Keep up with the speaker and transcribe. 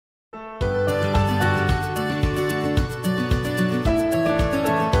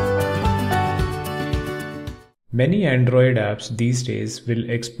Many Android apps these days will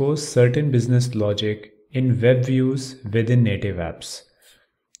expose certain business logic in WebViews within native apps.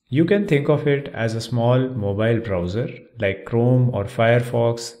 You can think of it as a small mobile browser like Chrome or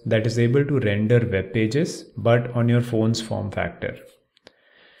Firefox that is able to render web pages but on your phone's form factor.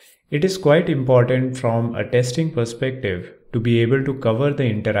 It is quite important from a testing perspective to be able to cover the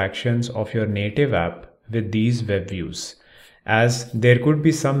interactions of your native app with these WebViews, as there could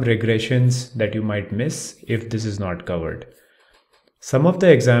be some regressions that you might miss if this is not covered. Some of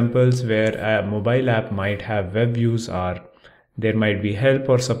the examples where a mobile app might have WebViews are there might be help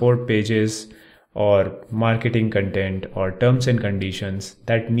or support pages or marketing content or terms and conditions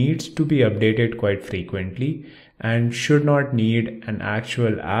that needs to be updated quite frequently and should not need an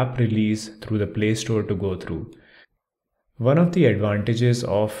actual app release through the Play Store to go through. One of the advantages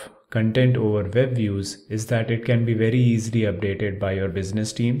of content over WebViews is that it can be very easily updated by your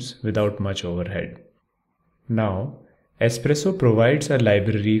business teams without much overhead. Now, Espresso provides a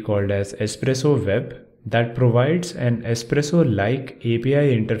library called as espresso-web that provides an espresso-like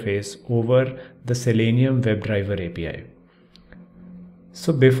API interface over the Selenium WebDriver API.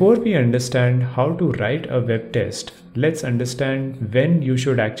 So before we understand how to write a web test, let's understand when you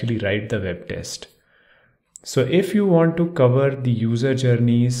should actually write the web test. So if you want to cover the user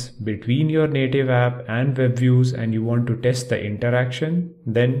journeys between your native app and WebViews and you want to test the interaction,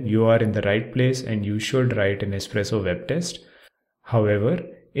 then you are in the right place and you should write an Espresso web test. However,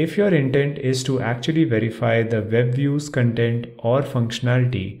 if your intent is to actually verify the WebViews content or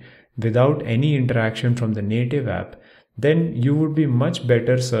functionality without any interaction from the native app, then you would be much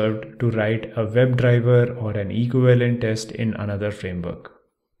better served to write a WebDriver or an equivalent test in another framework.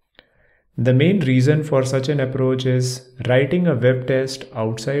 The main reason for such an approach is writing a web test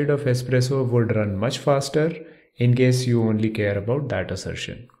outside of Espresso would run much faster in case you only care about that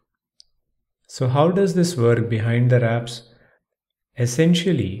assertion. So how does this work behind the wraps?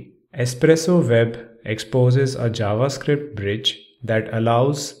 Essentially, espresso-web exposes a JavaScript bridge that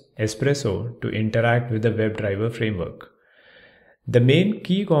allows Espresso to interact with the WebDriver framework. The main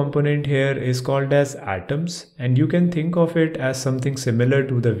key component here is called as atoms, and you can think of it as something similar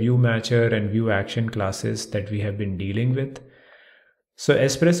to the view matcher and view action classes that we have been dealing with. So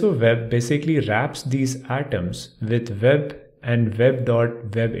espresso-web basically wraps these atoms with web and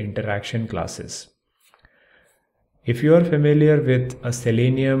web.web interaction classes. If you are familiar with a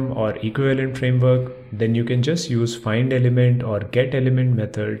Selenium or equivalent framework, then you can just use findElement or getElement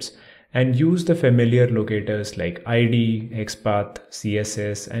methods and use the familiar locators like ID, XPath,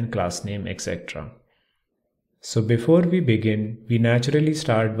 CSS, and class name, etc. So before we begin, we naturally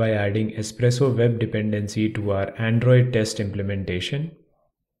start by adding Espresso web dependency to our Android test implementation.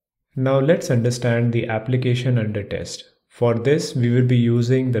 Now let's understand the application under test. For this, we will be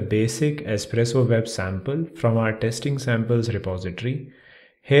using the basic Espresso web sample from our testing samples repository.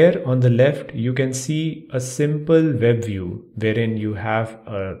 Here on the left, you can see a simple web view wherein you have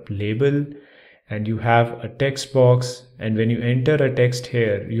a label and you have a text box. And when you enter a text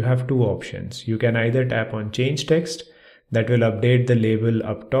here, you have two options. You can either tap on change text that will update the label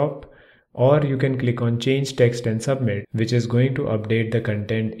up top, or you can click on change text and submit, which is going to update the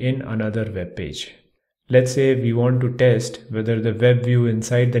content in another web page. Let's say we want to test whether the web view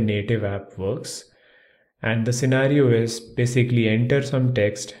inside the native app works. And the scenario is basically enter some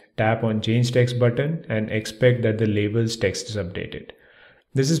text, tap on change text button and expect that the label's text is updated.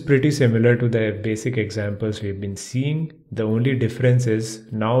 This is pretty similar to the basic examples we've been seeing. The only difference is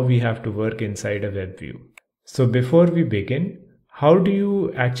now we have to work inside a web view. So before we begin, how do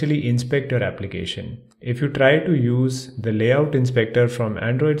you actually inspect your application? If you try to use the layout inspector from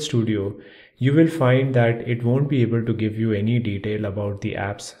Android Studio, you will find that it won't be able to give you any detail about the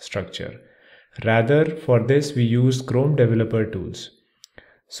app's structure. Rather, for this, we use Chrome developer tools.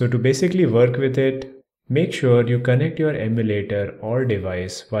 So to basically work with it, make sure you connect your emulator or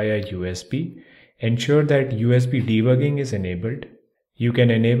device via USB. Ensure that USB debugging is enabled. You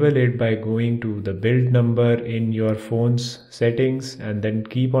can enable it by going to the build number in your phone's settings and then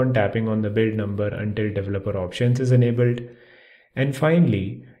keep on tapping on the build number until developer options is enabled. And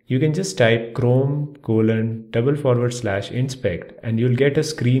finally, you can just type chrome:/inspect and you'll get a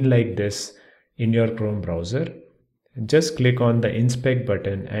screen like this in your Chrome browser. Just click on the inspect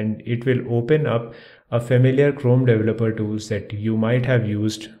button and it will open up a familiar Chrome developer tools that you might have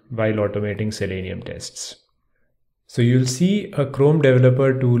used while automating Selenium tests. So you'll see a Chrome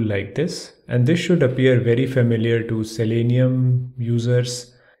developer tool like this, and this should appear very familiar to Selenium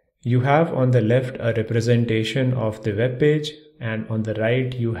users. You have on the left a representation of the web page, and on the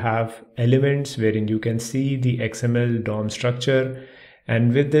right you have elements wherein you can see the XML DOM structure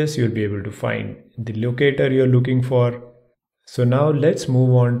And with this, you'll be able to find the locator you're looking for. So now let's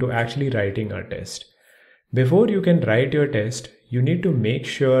move on to actually writing our test. Before you can write your test, you need to make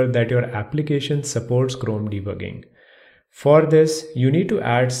sure that your application supports Chrome debugging. For this, you need to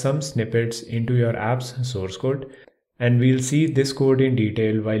add some snippets into your app's source code, and we'll see this code in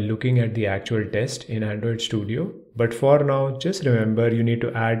detail while looking at the actual test in Android Studio. But for now, just remember you need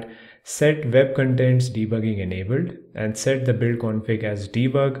to add set web contents debugging enabled and set the build config as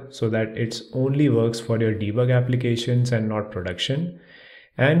debug so that it only works for your debug applications and not production.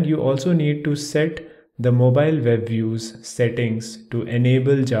 And you also need to set the mobile WebViews settings to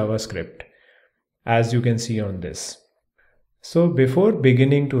enable JavaScript, as you can see on this. So before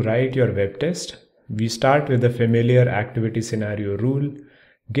beginning to write your web test, we start with the familiar activity scenario rule.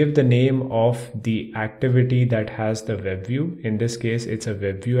 Give the name of the activity that has the web view. In this case, it's a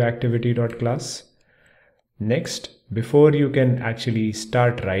WebView activity.class. Next, before you can actually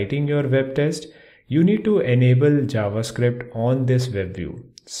start writing your web test, you need to enable JavaScript on this web view.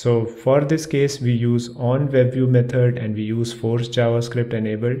 So for this case, we use onWebView method and we use force JavaScript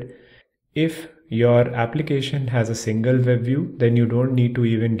enabled. If your application has a single web view, then you don't need to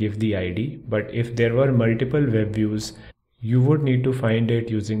even give the ID. But if there were multiple web views, you would need to find it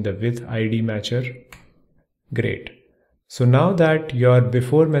using the with ID matcher. Great. So now that your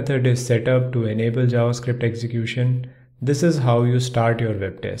before method is set up to enable JavaScript execution, this is how you start your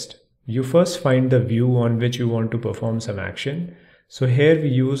web test. You first find the view on which you want to perform some action. So here we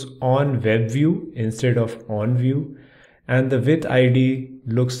use onWebView instead of onView. And the with ID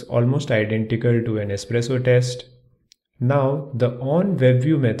looks almost identical to an espresso test. Now the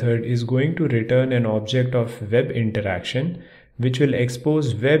onWebView method is going to return an object of web interaction which will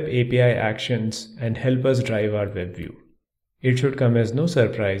expose web API actions and help us drive our web view. It should come as no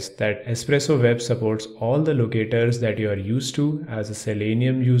surprise that espresso-web supports all the locators that you are used to as a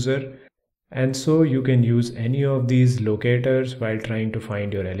Selenium user, and so you can use any of these locators while trying to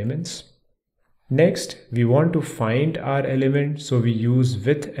find your elements. Next, we want to find our element, so we use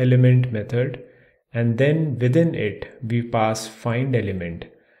withElement method, and then within it we pass findElement,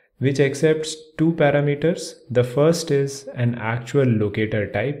 which accepts two parameters. The first is an actual locator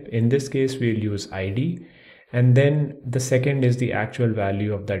type. In this case, we'll use ID, and then the second is the actual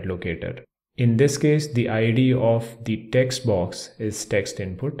value of that locator. In this case, the ID of the text box is text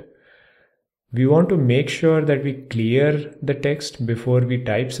input. We want to make sure that we clear the text before we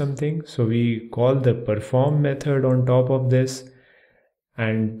type something. So we call the perform method on top of this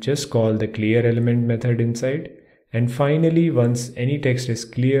and just call the clear element method inside. And finally, once any text is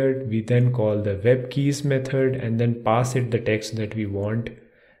cleared, we then call the web keys method and then pass it the text that we want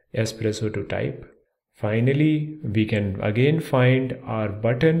espresso to type. Finally, we can again find our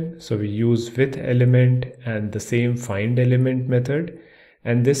button. So we use withElement and the same findElement method.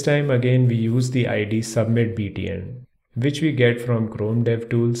 And this time again we use the ID submit btn, which we get from Chrome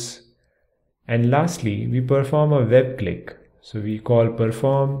DevTools. And lastly, we perform a web click. So we call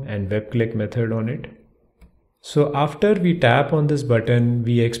perform and web click method on it. So after we tap on this button,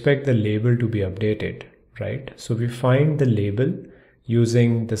 we expect the label to be updated, right? So we find the label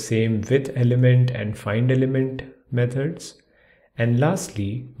using the same withElement and findElement methods. And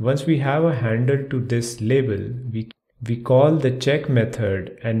lastly, once we have a handle to this label, we call the check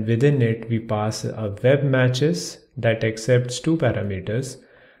method, and within it we pass a web matches that accepts two parameters.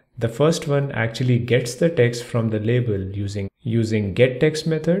 The first one actually gets the text from the label using getText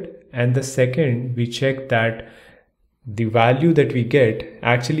method, and the second we check that the value that we get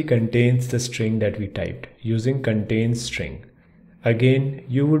actually contains the string that we typed using contains string. Again,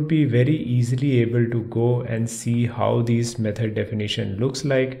 you would be very easily able to go and see how these method definition looks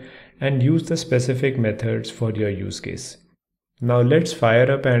like and use the specific methods for your use case. Now let's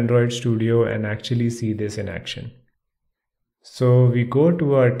fire up Android Studio and actually see this in action. So we go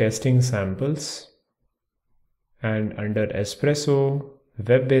to our testing samples and under Espresso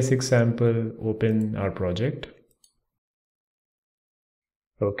Web Basic Sample, open our project.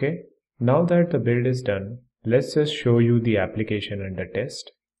 Okay, now that the build is done, let's just show you the application under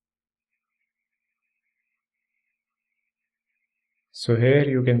test. So here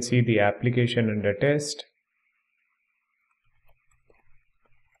you can see the application under test.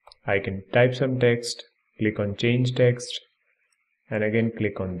 I can type some text, click on change text, and again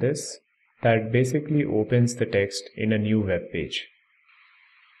click on this. That basically opens the text in a new web page.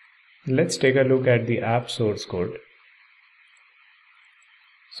 Let's take a look at the app source code.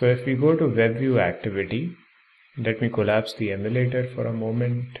 So if we go to WebView activity, let me collapse the emulator for a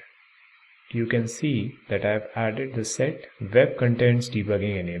moment. You can see that I have added the set web contents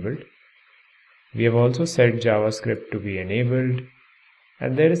debugging enabled. We have also set JavaScript to be enabled,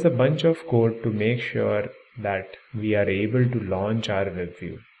 And there is a bunch of code to make sure that we are able to launch our web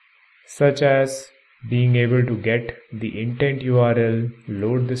view, such as being able to get the intent URL,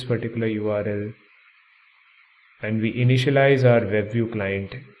 load this particular URL, and we initialize our web view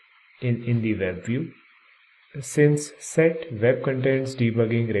client in the web view. Since set web contents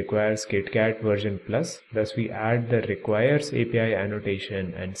debugging requires KitKat version plus, thus we add the requires API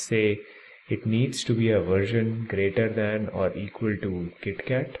annotation and say it needs to be a version greater than or equal to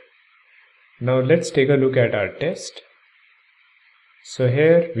KitKat. Now let's take a look at our test. So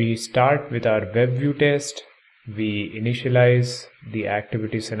here we start with our web view test. We initialize the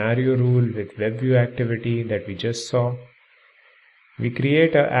activity scenario rule with web view activity that we just saw. We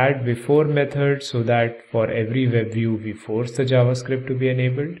create a add before method so that for every web view we force the JavaScript to be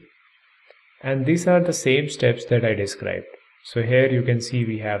enabled. And these are the same steps that I described. So here you can see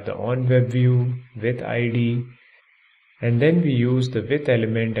we have the on web view with ID, and then we use the with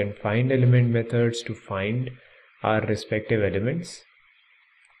element and find element methods to find our respective elements.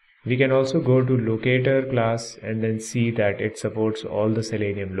 We can also go to locator class and then see that it supports all the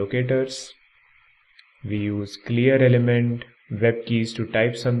Selenium locators. We use clear element, web keys to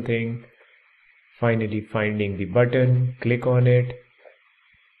type something, finally finding the button, click on it,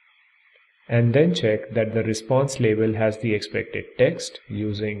 and then check that the response label has the expected text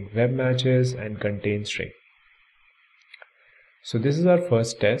using web matches and contain string. So this is our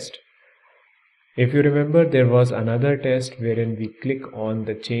first test. If you remember, there was another test wherein we click on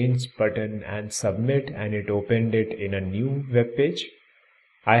the change button and submit and it opened it in a new web page.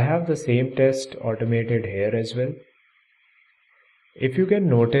 I have the same test automated here as well. If you can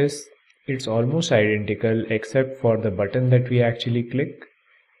notice, it's almost identical except for the button that we actually click.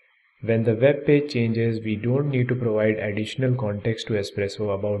 When the web page changes, we don't need to provide additional context to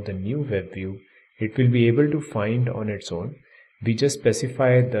Espresso about the new web view. It will be able to find on its own. We just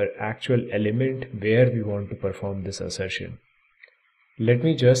specify the actual element where we want to perform this assertion. Let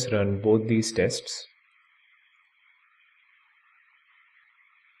me just run both these tests.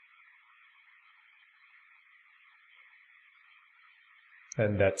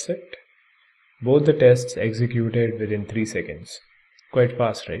 And that's it. Both the tests executed within 3 seconds. Quite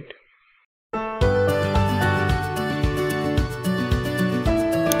fast, right?